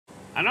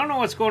I don't know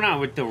what's going on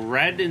with the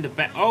red in the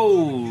back.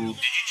 Oh! Did you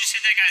just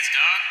hit that guy's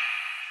dog?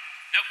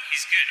 Nope,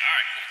 he's good.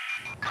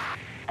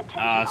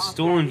 Alright, cool.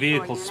 Stolen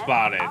vehicle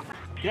spotted.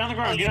 Get on the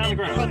ground, get on the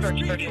ground.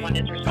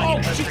 Oh,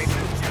 shit!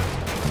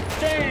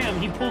 Damn,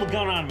 he pulled a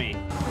gun on me.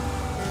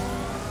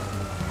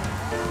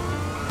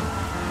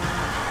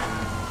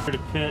 For the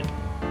pit.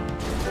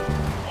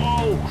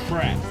 Oh,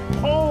 crap.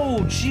 Oh,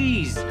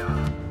 jeez.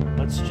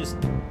 Let's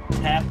just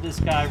tap this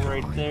guy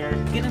right there.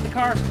 Get in the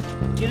car.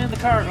 Get in the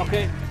car.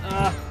 Okay.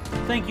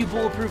 Thank you,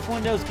 bulletproof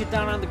windows. Get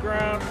down on the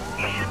ground.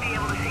 You should be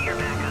able to see your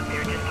back up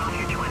there just off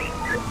your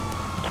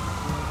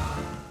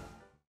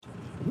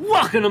 20.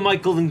 Welcome to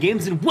Mike Golden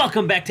Games, and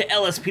welcome back to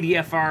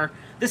LSPDFR.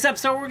 This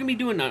episode, we're going to be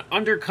doing an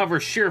undercover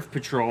sheriff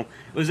patrol.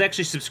 It was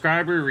actually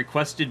subscriber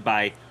requested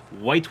by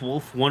White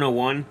Wolf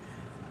 101.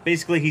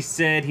 Basically, he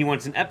said he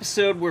wants an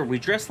episode where we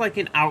dress like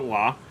an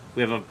outlaw.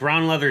 We have a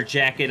brown leather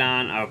jacket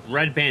on, a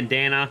red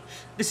bandana.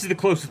 This is the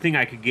closest thing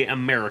I could get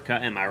America,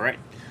 am I right?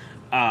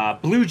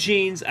 Blue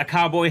jeans, a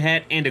cowboy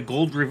hat, and a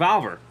gold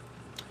revolver.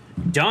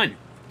 Done.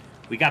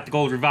 We got the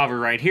gold revolver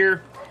right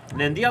here. And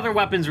then the other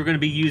weapons we're going to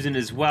be using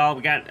as well.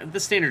 We got the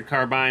standard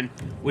carbine,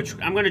 which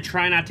I'm going to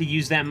try not to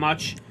use that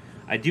much.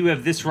 I do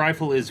have this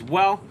rifle as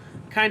well.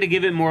 Kind of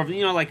give it more of,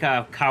 you know, like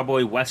a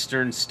cowboy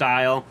western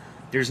style.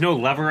 There's no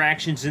lever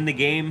actions in the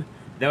game.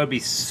 That would be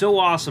so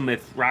awesome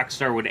if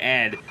Rockstar would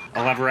add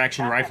a lever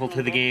action rifle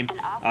to the game.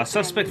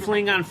 Suspect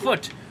fleeing on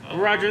foot.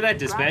 Roger that,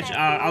 dispatch.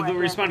 I'll go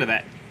respond to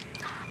that.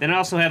 Then I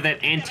also have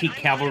that antique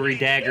cavalry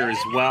dagger as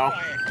well.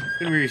 I'm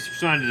going to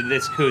respond to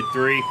this code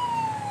 3.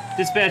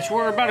 Dispatch,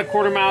 we're about a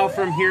quarter mile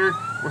from here.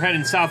 We're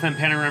heading south on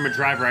Panorama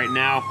Drive right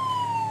now.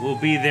 We'll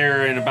be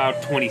there in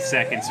about 20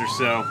 seconds or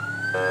so.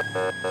 Coming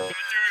through,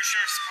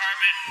 Sheriff's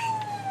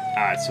Department.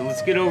 Alright, so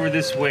let's get over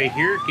this way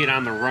here. Get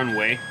on the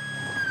runway.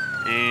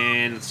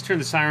 And let's turn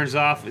the sirens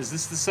off. Is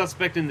this the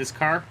suspect in this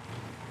car?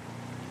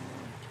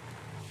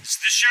 This is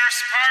the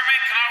Sheriff's Department.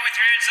 Come on with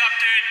your hands up,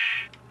 dude.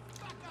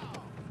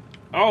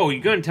 Oh,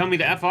 you gonna tell me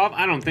to F off?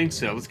 I don't think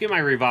so. Let's get my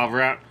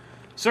revolver out.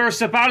 Sir,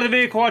 step out of the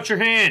vehicle. Watch your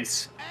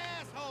hands.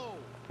 Asshole.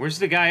 Where's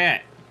the guy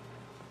at?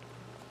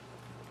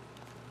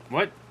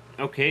 What?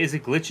 Okay, is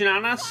it glitching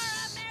on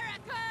us?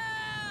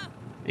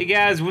 Hey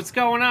guys, what's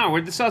going on?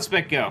 Where'd the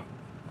suspect go?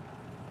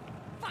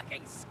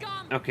 Fucking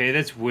scum! Okay,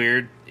 that's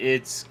weird.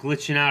 It's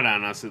glitching out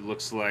on us, it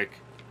looks like.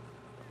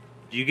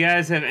 Do you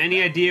guys have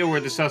any idea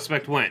where the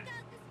suspect went?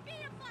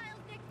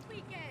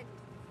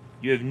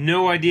 You have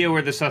no idea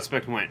where the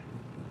suspect went.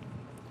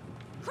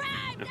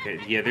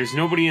 Okay, yeah, there's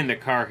nobody in the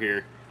car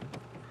here.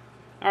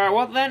 Alright,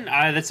 well then,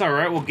 that's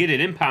alright. We'll get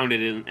it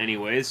impounded in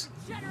anyways.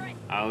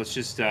 Let's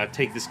just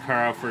take this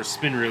car out for a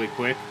spin really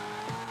quick.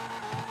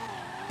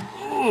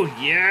 Ooh,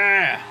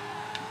 yeah!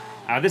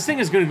 This thing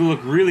is going to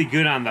look really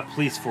good on the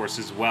police force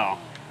as well.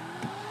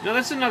 No,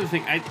 that's another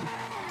thing. I've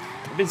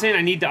been saying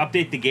I need to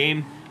update the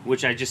game,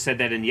 which I just said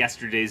that in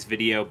yesterday's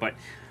video, but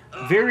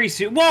very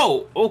soon...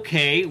 Whoa!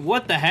 Okay,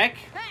 what the heck?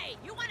 Hey,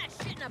 you wanna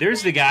shit in a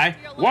There's the guy.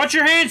 Watch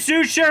your hands,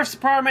 dude, Sheriff's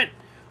Department!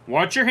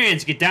 Watch your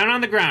hands. Get down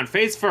on the ground.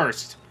 Face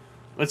first.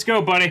 Let's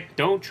go, buddy.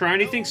 Don't try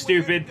anything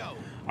stupid.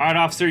 Alright,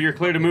 officer, you're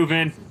clear to move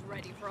in.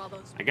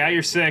 I got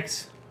your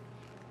 6.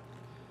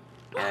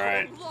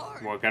 Alright.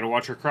 Well, gotta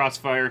watch your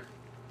crossfire.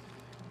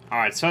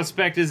 Alright,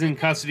 suspect is in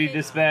custody,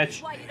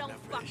 dispatch.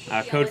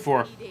 Code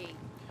 4.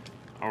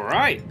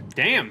 Alright,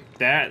 damn.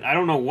 That, I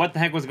don't know what the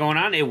heck was going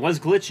on. It was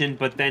glitching,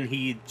 but then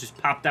he just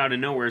popped out of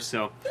nowhere,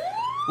 so...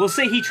 We'll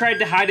say he tried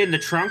to hide in the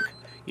trunk.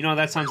 You know,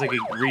 that sounds like a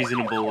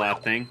reasonable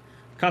thing.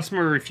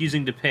 Customer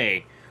refusing to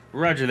pay.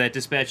 Roger that,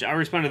 dispatch. I'll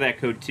respond to that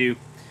code 2.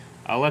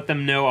 I'll let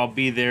them know I'll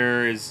be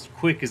there as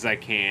quick as I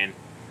can.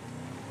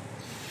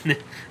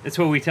 That's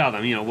what we tell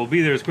them, you know, we'll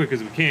be there as quick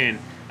as we can.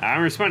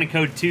 I'm responding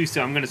code 2,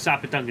 so I'm going to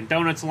stop at Dunkin'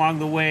 Donuts along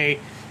the way,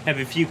 have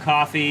a few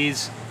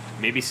coffees,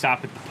 maybe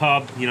stop at the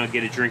pub, you know,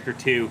 get a drink or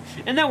 2,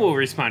 and then we'll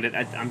respond to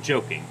I'm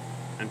joking.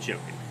 I'm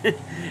joking.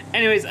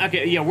 Anyways,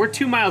 okay, yeah, we're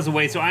 2 miles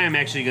away, so I am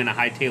actually going to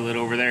hightail it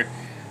over there.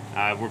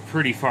 We're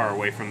pretty far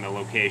away from the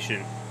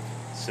location,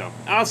 so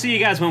I'll see you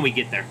guys when we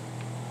get there.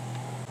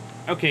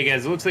 Okay,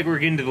 guys, it looks like we're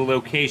getting to the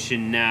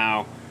location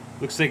now.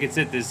 Looks like it's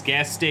at this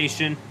gas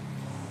station.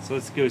 So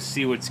let's go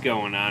see what's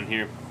going on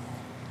here.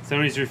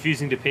 Somebody's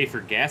refusing to pay for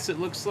gas, it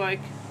looks like.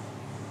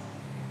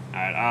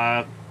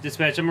 Alright,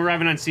 dispatch, I'm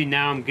arriving on scene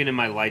now. I'm getting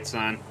my lights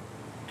on.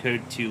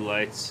 Code 2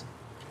 lights.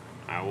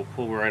 We'll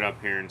pull right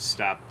up here and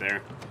stop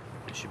there.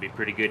 That should be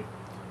pretty good.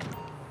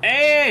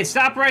 Hey,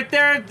 stop right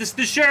there! This is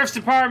the Sheriff's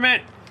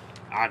Department!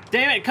 Aw,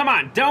 damn it, come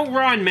on, don't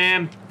run,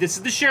 ma'am. This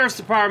is the Sheriff's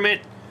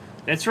Department.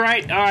 That's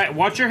right. Alright,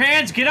 watch your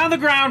hands. Get on the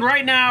ground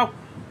right now.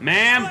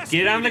 Ma'am,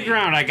 get on the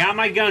ground. I got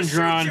my gun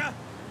drawn.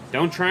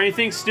 Don't try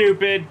anything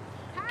stupid.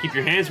 Keep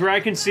your hands where I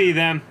can see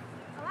them.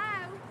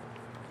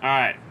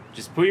 Alright,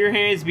 just put your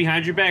hands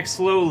behind your back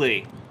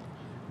slowly.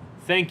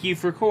 Thank you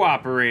for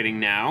cooperating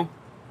now.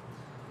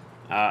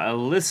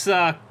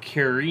 Alyssa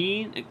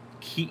Kieran.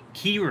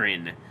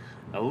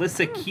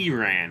 Alyssa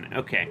Kieran.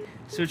 Okay,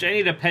 so I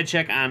need a ped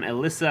check on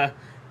Alyssa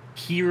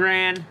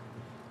Kieran.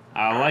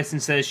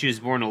 License says she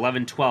was born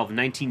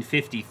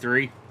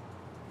 11/12/1953.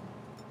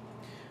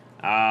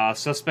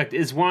 Suspect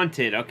is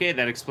wanted. Okay,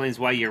 that explains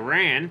why you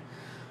ran.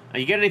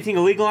 You got anything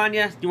illegal on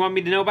you you want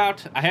me to know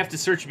about? I have to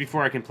search you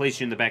before I can place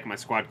you in the back of my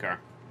squad car.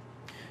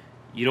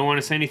 You don't want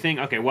to say anything?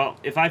 Okay, well,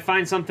 if I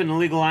find something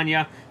illegal on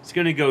you, it's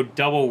going to go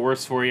double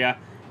worse for you.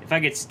 If I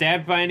get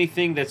stabbed by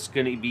anything, that's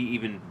going to be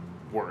even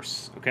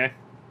worse, okay?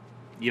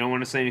 You don't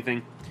want to say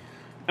anything?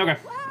 Okay,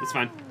 that's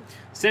fine.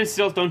 Stand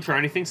still, don't try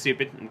anything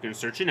stupid. I'm going to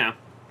search you now.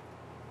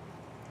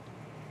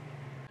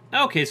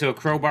 Okay, so a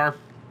crowbar.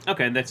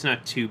 Okay, that's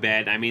not too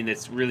bad. I mean,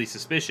 that's really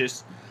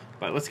suspicious.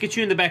 But let's get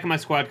you in the back of my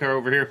squad car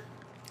over here.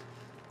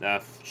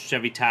 The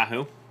Chevy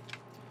Tahoe.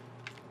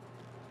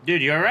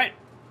 Dude, you alright?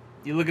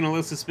 You're looking a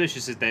little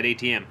suspicious at that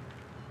ATM.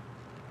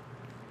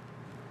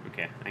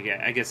 Okay,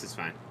 I guess it's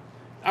fine.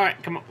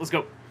 Alright, come on, let's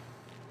go.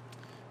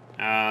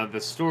 The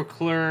store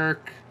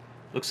clerk.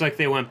 Looks like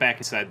they went back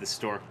inside the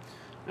store.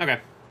 Okay.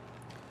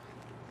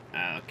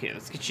 Okay,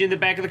 let's get you in the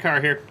back of the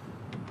car here.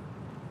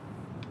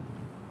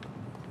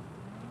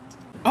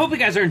 I hope you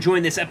guys are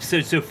enjoying this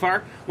episode so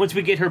far. Once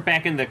we get her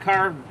back in the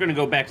car, we're going to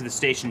go back to the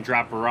station,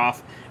 drop her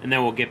off, and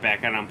then we'll get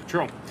back out on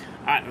patrol.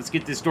 Alright, let's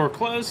get this door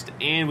closed,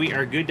 and we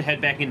are good to head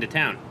back into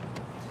town.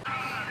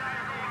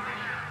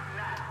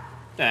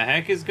 What the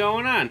heck is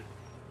going on?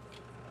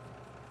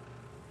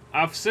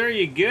 Officer,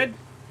 you good?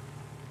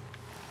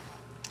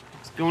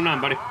 What's going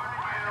on, buddy?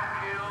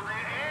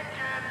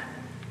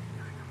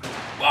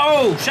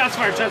 Whoa! Shots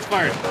fired, shots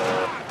fired!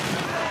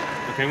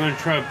 Okay, I'm going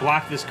to try to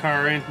block this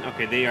car in.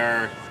 Okay, they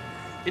are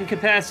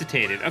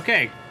incapacitated.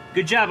 Okay,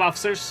 good job,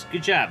 officers.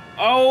 Good job.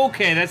 Oh,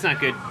 okay, that's not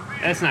good.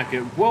 That's not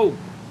good. Whoa!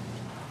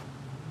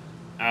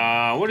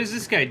 What is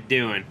this guy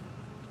doing?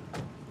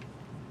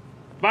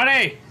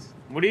 Buddy!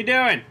 What are you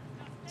doing?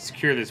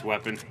 Secure this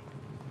weapon.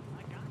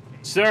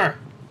 Sir,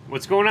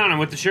 what's going on? I'm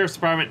with the sheriff's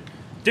department.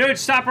 Dude,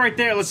 stop right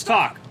there. Let's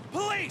talk.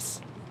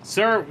 Police!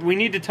 Sir, we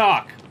need to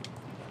talk.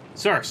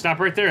 Sir, stop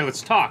right there.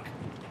 Let's talk.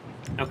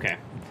 Okay.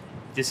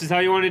 This is how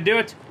you want to do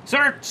it?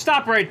 Sir,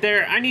 stop right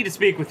there. I need to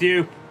speak with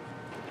you.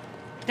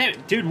 Damn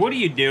it, dude, what are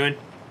you doing?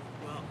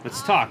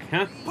 Let's talk,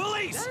 huh?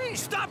 Police!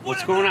 Stop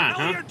What's going on,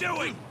 huh? You're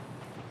doing?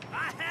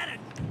 I had it.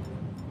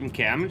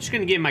 Okay, I'm just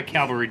gonna get my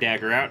cavalry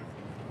dagger out.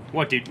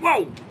 What, dude?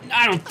 Whoa!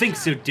 I don't think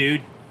so,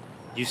 dude.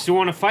 You still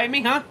want to fight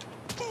me, huh?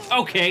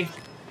 Okay.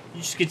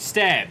 You just get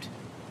stabbed.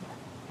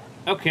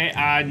 Okay,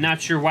 I'm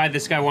not sure why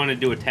this guy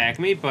wanted to attack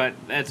me, but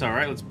that's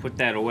alright. Let's put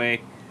that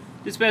away.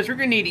 Dispatch, we're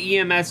gonna need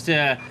EMS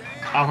to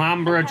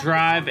Alhambra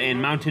Drive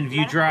and Mountain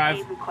View Drive.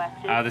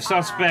 The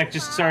suspect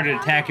just started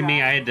attacking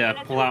me. I had to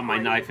pull out my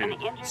knife and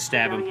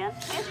stab him.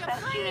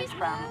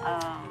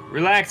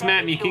 Relax,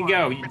 Matt. You can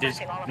go. There's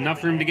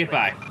enough room to get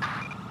by.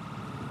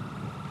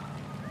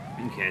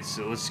 Okay,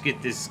 so let's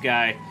get this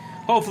guy.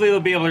 Hopefully they'll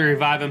be able to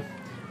revive him.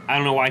 I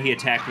don't know why he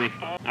attacked me.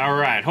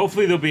 Alright,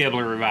 hopefully they'll be able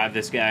to revive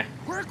this guy.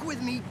 Work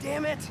with me,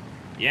 damn it!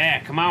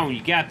 Yeah, come on.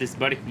 You got this,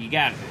 buddy. You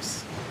got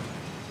this.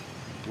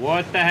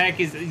 What the heck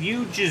is...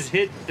 You just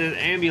hit the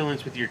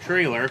ambulance with your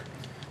trailer.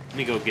 Let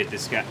me go get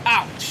this guy.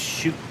 Ow!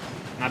 Shoot.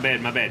 My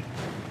bad, my bad.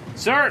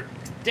 Sir!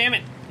 Damn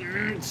it.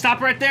 Stop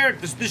right there.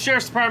 This is the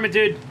sheriff's department,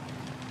 dude.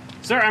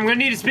 Sir, I'm gonna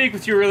need to speak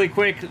with you really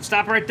quick.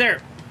 Stop right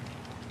there.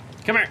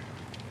 Come here.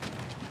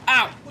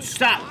 Ow!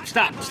 Stop,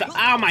 stop, stop.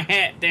 Ow, my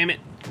hat, damn it.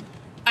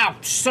 Ow,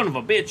 son of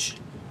a bitch.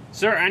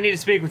 Sir, I need to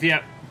speak with you.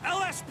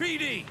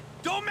 LSPD!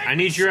 Don't make I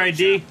need your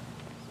ID.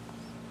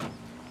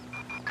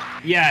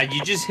 Yeah,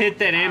 you just hit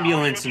that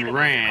ambulance and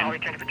ran. You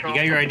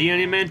got your ID on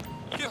you, man?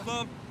 Give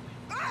up.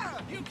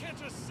 You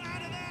catch a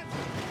side of that?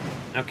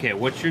 Okay,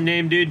 what's your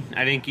name, dude?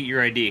 I didn't get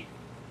your ID.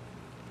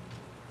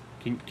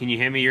 Can you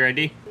hand me your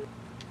ID?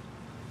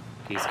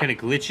 Okay, he's kind of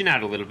glitching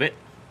out a little bit.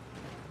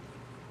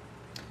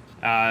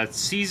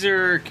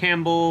 Caesar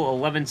Campbell,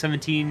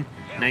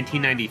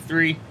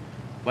 11/17/1993.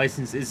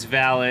 License is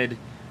valid.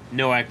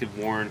 No active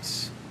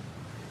warrants.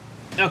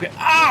 Okay.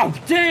 Oh,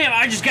 damn!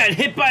 I just got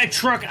hit by a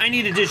truck. I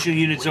need additional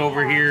units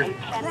over here.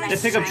 That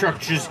pickup truck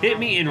just hit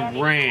me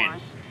and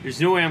ran. There's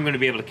no way I'm going to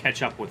be able to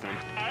catch up with him.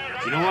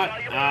 You know what?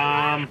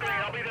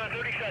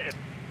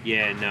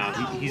 Yeah, no.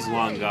 He's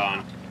long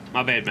gone.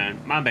 My bad,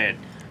 man. My bad.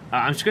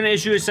 I'm just going to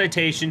issue a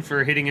citation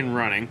for hitting and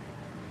running.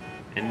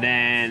 And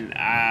then,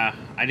 I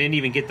didn't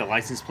even get the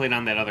license plate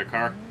on that other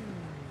car.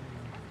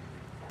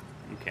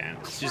 Okay,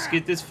 let's just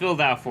get this filled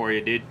out for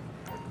you, dude.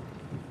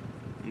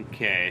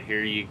 Okay,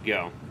 here you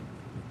go.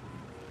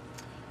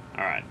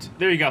 Alright,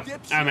 there you go.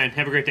 Alright, man,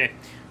 have a great day.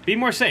 Be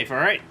more safe,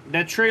 alright?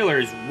 That trailer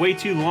is way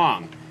too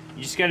long.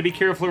 You just gotta be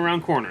careful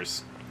around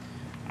corners.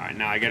 Alright,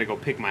 now I gotta go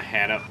pick my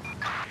hat up.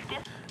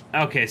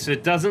 Okay, so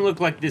it doesn't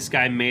look like this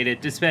guy made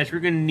it. Dispatch, we're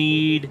gonna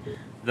need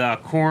the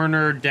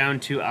coroner down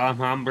to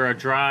Alhambra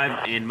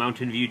Drive and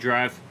Mountain View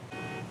Drive.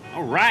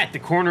 Alright, the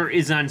coroner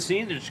is on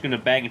scene. They're just gonna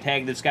bag and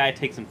tag this guy,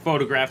 take some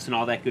photographs and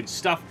all that good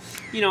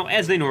stuff. You know,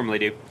 as they normally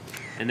do.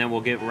 And then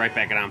we'll get right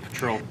back out on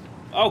patrol.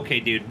 Okay,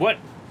 dude, what?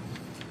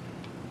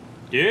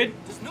 Dude,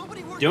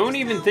 don't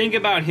even think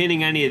about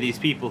hitting any of these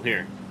people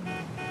here.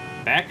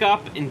 Back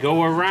up and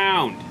go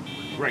around.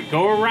 Right,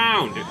 go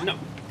around. No.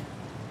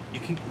 You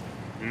can...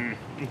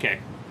 okay.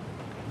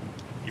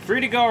 You're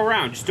free to go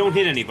around. Just don't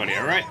hit anybody,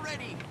 alright?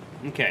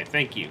 Okay,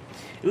 thank you.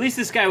 At least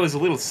this guy was a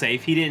little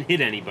safe. He didn't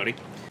hit anybody.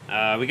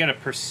 We got a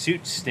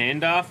Pursuit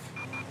Standoff.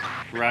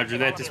 Roger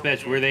that,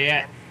 dispatch. Where are they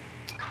at?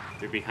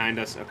 They're behind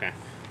us. Okay.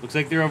 Looks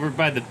like they're over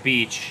by the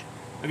beach.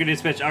 Okay,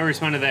 dispatch. I'll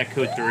respond to that,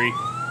 code 3.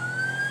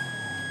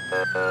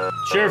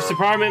 Sheriff's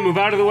Department, move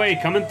out of the way.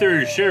 Coming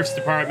through. Sheriff's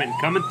Department,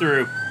 coming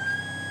through.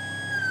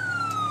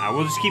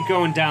 We'll just keep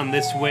going down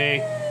this way.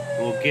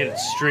 We'll get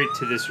straight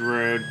to this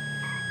road.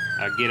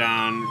 Get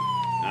on,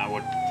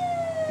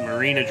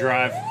 Marina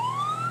Drive.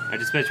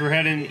 Dispatch, we're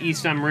heading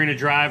east on Marina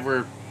Drive.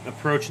 We're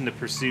approaching the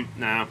Pursuit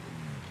now.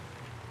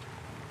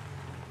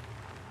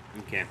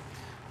 Okay. I'm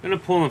gonna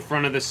pull in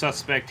front of the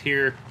suspect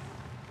here.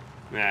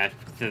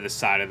 To the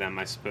side of them,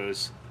 I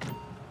suppose.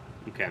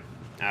 Okay.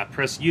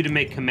 Press U to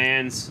make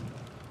commands.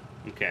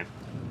 Okay.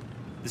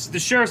 This is the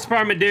Sheriff's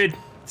Department, dude.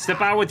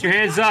 Step out with your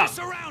hands up.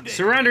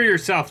 Surrender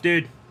yourself,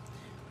 dude.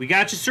 We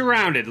got you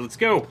surrounded. Let's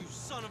go.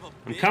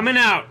 I'm coming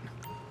out.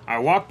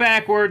 Alright, walk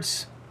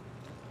backwards.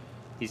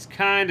 He's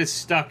kind of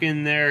stuck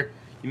in there.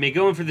 You may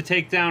go in for the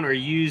takedown or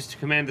use to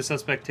command the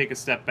suspect take a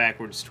step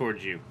backwards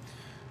towards you.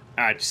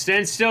 Alright,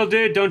 stand still,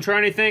 dude. Don't try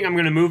anything. I'm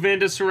going to move in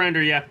to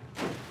surrender you.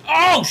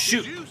 Oh,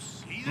 shoot.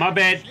 My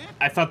bad.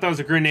 I thought that was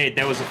a grenade.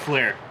 That was a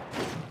flare.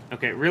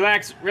 Okay,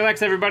 relax.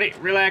 Relax, everybody.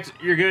 Relax.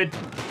 You're good.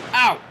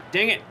 Ow.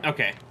 Dang it.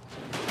 Okay.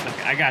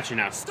 Okay, I got you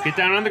now. Get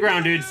down on the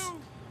ground, dude.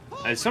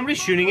 Is somebody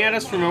shooting at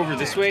us from over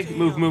this way?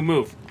 Move, move,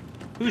 move.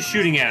 Who's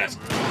shooting at us?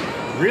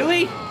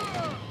 Really?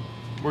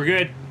 We're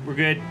good. We're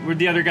good. Where'd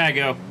the other guy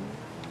go?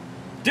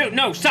 Dude,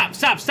 no. Stop,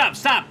 stop, stop,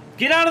 stop.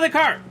 Get out of the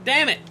car.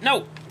 Damn it.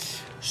 No.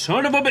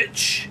 Son of a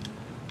bitch.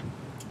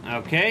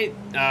 Okay.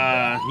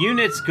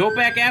 Units, go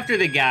back after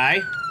the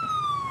guy.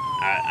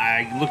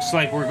 Looks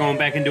like we're going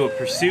back into a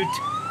pursuit.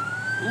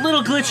 A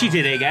little glitchy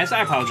today, guys.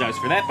 I apologize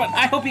for that, but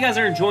I hope you guys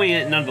are enjoying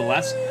it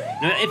nonetheless.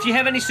 Now, if you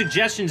have any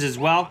suggestions as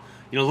well,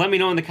 let me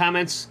know in the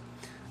comments.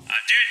 Dude,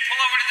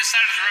 pull over to the side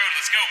of the road.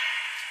 Let's go.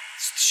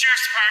 It's the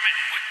Sheriff's Department.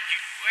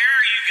 Where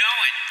are you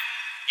going?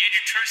 You had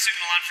your turn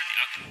signal on for the...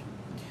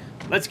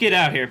 Okay. Let's get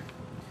out here.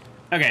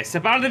 Okay,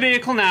 step out of the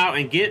vehicle now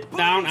and get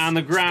down on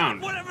the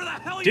ground.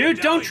 Dude,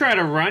 don't try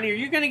to run.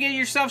 You're going to get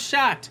yourself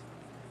shot.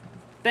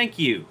 Thank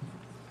you.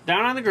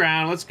 Down on the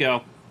ground. Let's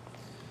go.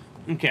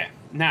 Okay.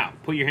 Now,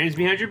 put your hands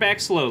behind your back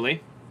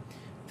slowly.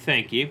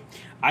 Thank you.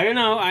 I don't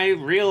know. I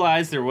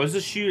realized there was a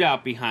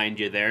shootout behind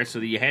you there, so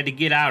that you had to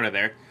get out of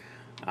there.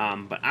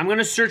 But I'm going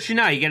to search you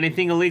now. You got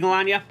anything illegal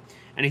on you?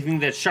 Anything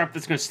that's sharp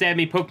that's going to stab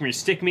me, poke me, or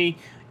stick me?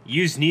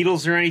 Use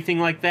needles or anything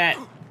like that?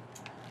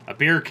 A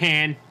beer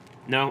can?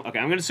 No? Okay,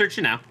 I'm going to search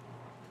you now.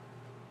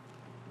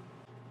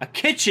 A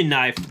kitchen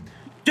knife?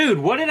 Dude,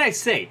 what did I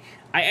say?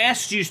 I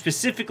asked you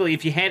specifically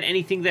if you had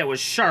anything that was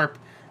sharp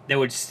that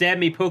would stab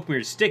me, poke me,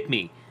 or stick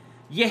me.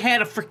 You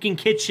had a freaking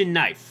kitchen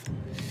knife.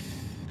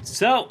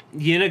 So,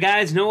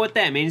 guys know what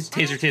that means.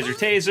 Taser, taser,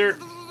 taser.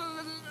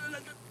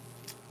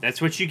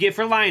 That's what you get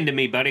for lying to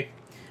me, buddy.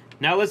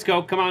 Now let's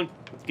go. Come on.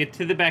 Get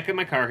to the back of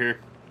my car here.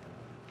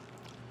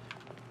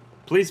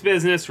 Police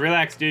business.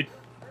 Relax, dude.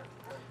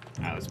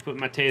 Alright, let's put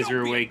my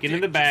taser away. Get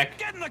in the back.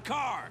 Get in the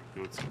car.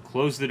 Let's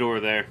close the door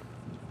there.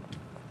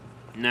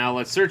 Now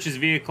let's search his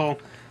vehicle.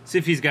 See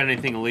if he's got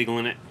anything illegal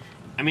in it.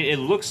 I mean, it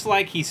looks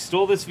like he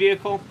stole this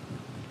vehicle.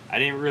 I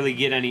didn't really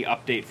get any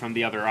update from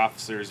the other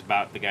officers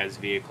about the guy's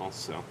vehicle,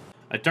 so.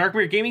 A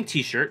Darkmere Gaming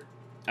t-shirt,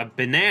 a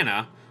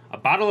banana, a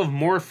bottle of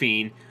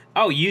morphine.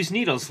 Oh, used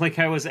needles, like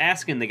I was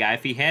asking the guy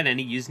if he had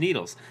any used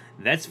needles.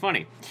 That's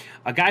funny.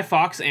 A Guy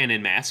Fawkes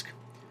Annan mask,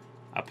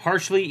 a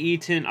partially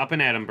eaten Up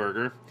and Atom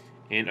burger,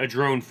 and a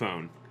drone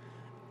phone.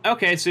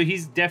 Okay, so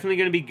he's definitely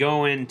going to be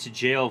going to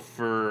jail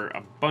for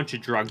a bunch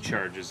of drug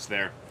charges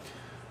there.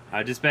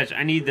 Dispatch,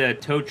 I need the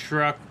tow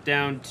truck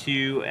down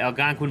to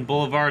Algonquin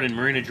Boulevard and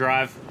Marina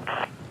Drive.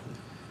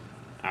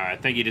 Alright,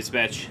 thank you,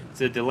 Dispatch.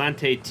 It's a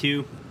Delante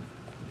 2.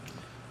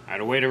 Alright,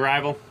 await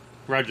arrival.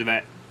 Roger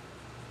that.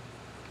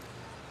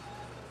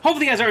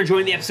 Hopefully you guys are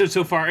enjoying the episode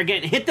so far.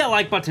 Again, hit that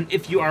like button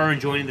if you are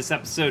enjoying this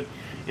episode.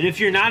 And if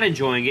you're not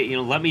enjoying it,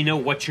 let me know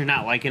what you're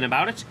not liking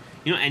about it.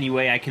 Any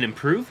way I can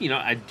improve.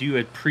 I do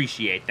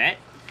appreciate that.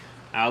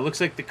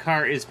 Looks like the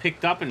car is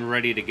picked up and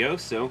ready to go,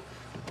 so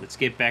let's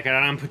get back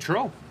out on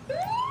patrol.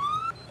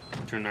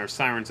 Turn our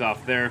sirens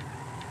off there.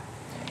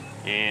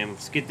 And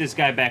let's get this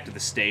guy back to the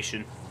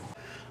station.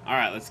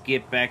 Alright, let's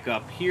get back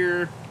up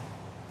here.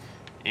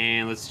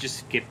 And let's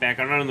just get back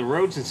out on the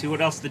roads and see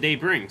what else the day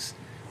brings.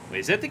 Wait,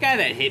 is that the guy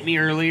that hit me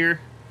earlier?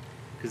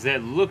 Because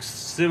that looks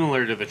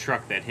similar to the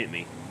truck that hit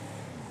me.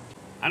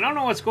 I don't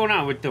know what's going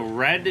on with the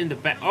red in the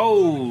back.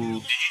 Oh, did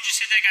you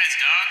just hit that guy's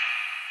dog?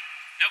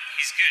 Nope,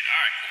 he's good.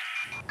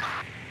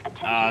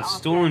 Alright, cool.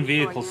 Stolen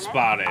vehicle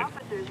spotted.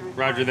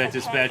 Roger that,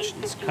 dispatch.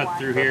 Let's cut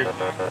through here.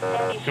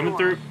 Coming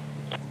through.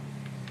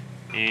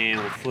 And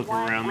we'll flip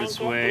around this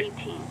way.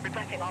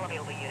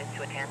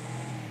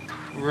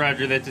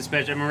 Roger that,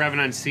 dispatch. I'm arriving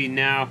on scene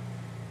now.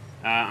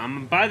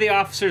 I'm by the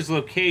officer's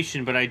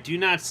location, but I do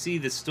not see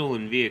the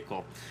stolen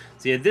vehicle.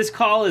 So yeah, this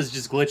call is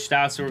just glitched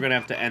out, so we're gonna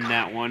have to end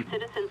that one.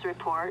 Citizens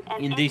report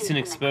Indecent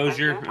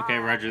exposure. Okay,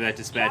 roger that,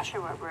 dispatch.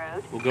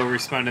 We'll go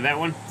respond to that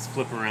one. Let's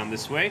flip around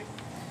this way.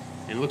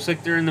 And it looks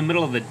like they're in the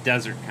middle of the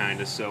desert,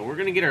 kind of, so we're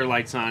gonna get our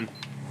lights on.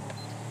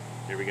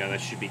 There we go,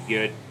 that should be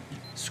good.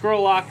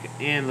 Scroll lock,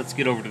 and let's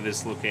get over to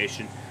this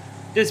location.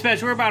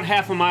 Dispatch, we're about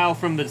half a mile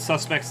from the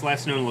suspect's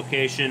last known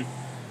location.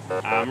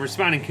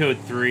 Responding code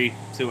 3,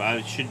 so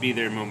I should be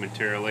there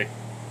momentarily.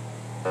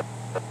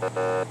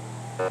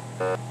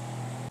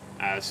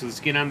 So let's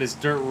get on this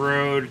dirt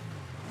road.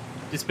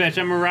 Dispatch,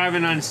 I'm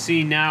arriving on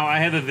scene now. I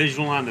have a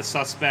visual on the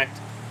suspect.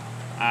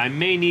 I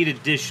may need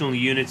additional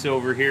units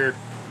over here.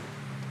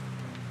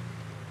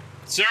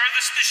 Sir,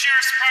 this is the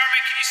Sheriff's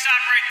Department. Can you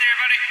stop right there,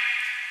 buddy?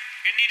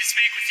 I'm gonna need to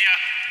speak with you.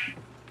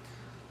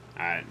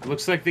 Alright,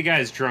 looks like the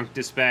guy's drunk,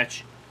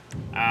 dispatch.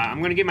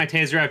 I'm gonna get my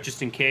taser out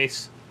just in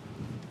case.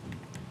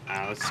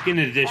 Let's get an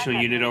additional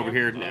unit over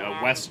here,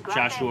 West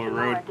Joshua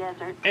Road.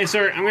 Hey,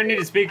 sir, I'm gonna need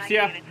to speak with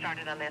you.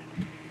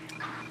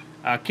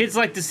 Kids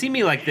like to see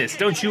me like this,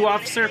 don't you,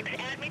 officer?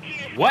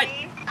 What?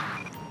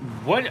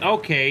 What?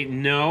 Okay,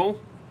 no.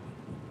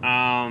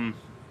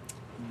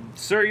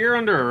 Sir, you're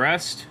under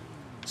arrest.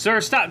 Sir,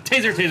 stop.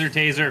 Taser, taser,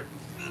 taser.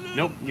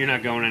 Nope, you're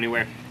not going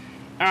anywhere.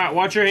 Alright,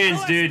 watch your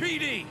hands, dude.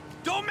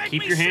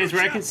 Keep your hands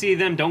where I can see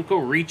them. Don't go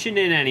reaching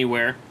in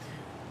anywhere.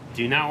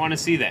 Do not want to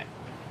see that.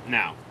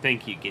 Now,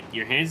 thank you. Get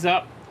your hands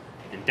up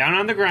and down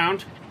on the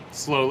ground.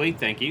 Slowly.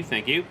 Thank you,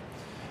 thank you.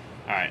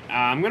 Alright,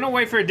 I'm going to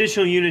wait for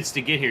additional units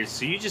to get here,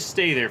 so you just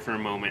stay there for a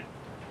moment.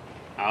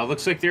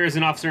 Looks like there is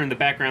an officer in the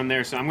background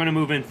there, so I'm going to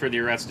move in for the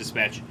arrest,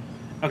 dispatch.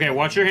 Okay,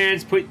 watch your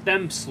hands. Put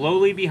them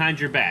slowly behind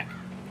your back.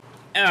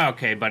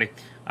 Okay, buddy.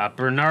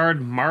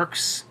 Bernard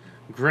Marks.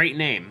 Great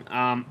name.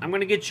 I'm going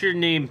to get your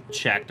name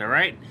checked,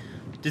 alright?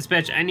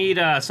 Dispatch, I need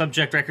a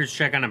subject records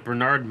check on a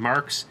Bernard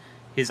Marks.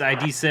 His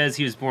ID says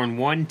he was born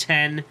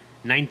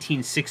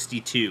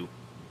 1/10/1962.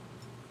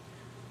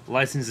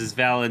 License is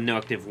valid, no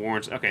active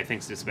warrants. Okay,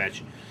 thanks,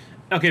 dispatch.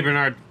 Okay,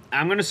 Bernard,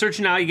 I'm going to search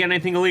now. You got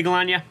anything illegal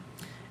on you?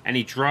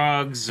 Any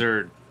drugs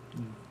or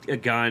a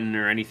gun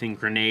or anything,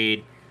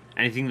 grenade?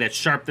 Anything that's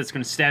sharp that's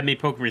going to stab me,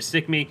 poke me, or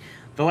stick me?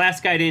 The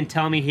last guy didn't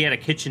tell me he had a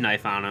kitchen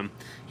knife on him.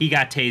 He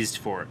got tased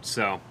for it,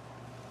 so...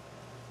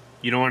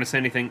 You don't want to say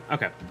anything?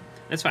 Okay,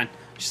 that's fine.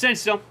 Just stand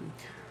still.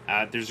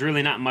 There's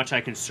really not much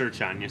I can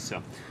search on you,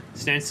 so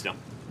stand still.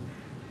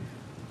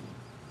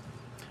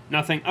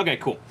 Nothing? Okay,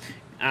 cool.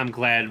 I'm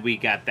glad we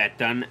got that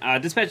done.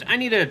 Dispatch, I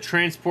need a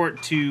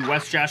transport to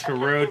West Joshua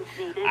Road.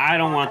 I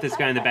don't want this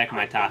guy in the back of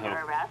my Tahoe.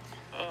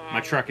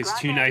 My truck is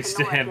too nice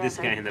to have this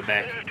guy in the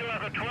back.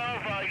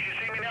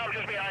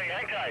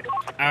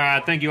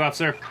 Thank you,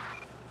 officer.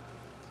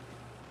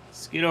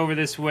 Let's get over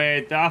this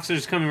way. The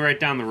officer's coming right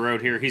down the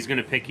road here. He's going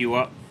to pick you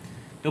up.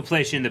 He'll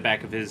place you in the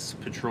back of his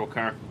patrol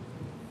car.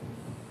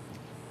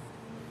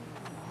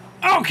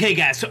 Okay,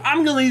 guys, so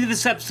I'm going to leave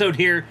this episode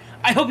here.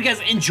 I hope you guys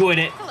enjoyed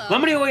it. Hello.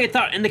 Let me know what you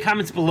thought in the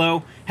comments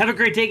below. Have a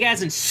great day,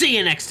 guys, and see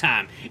you next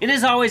time. And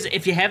as always,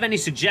 if you have any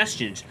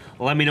suggestions,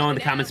 let me know in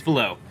the comments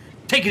below.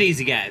 Take it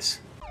easy, guys.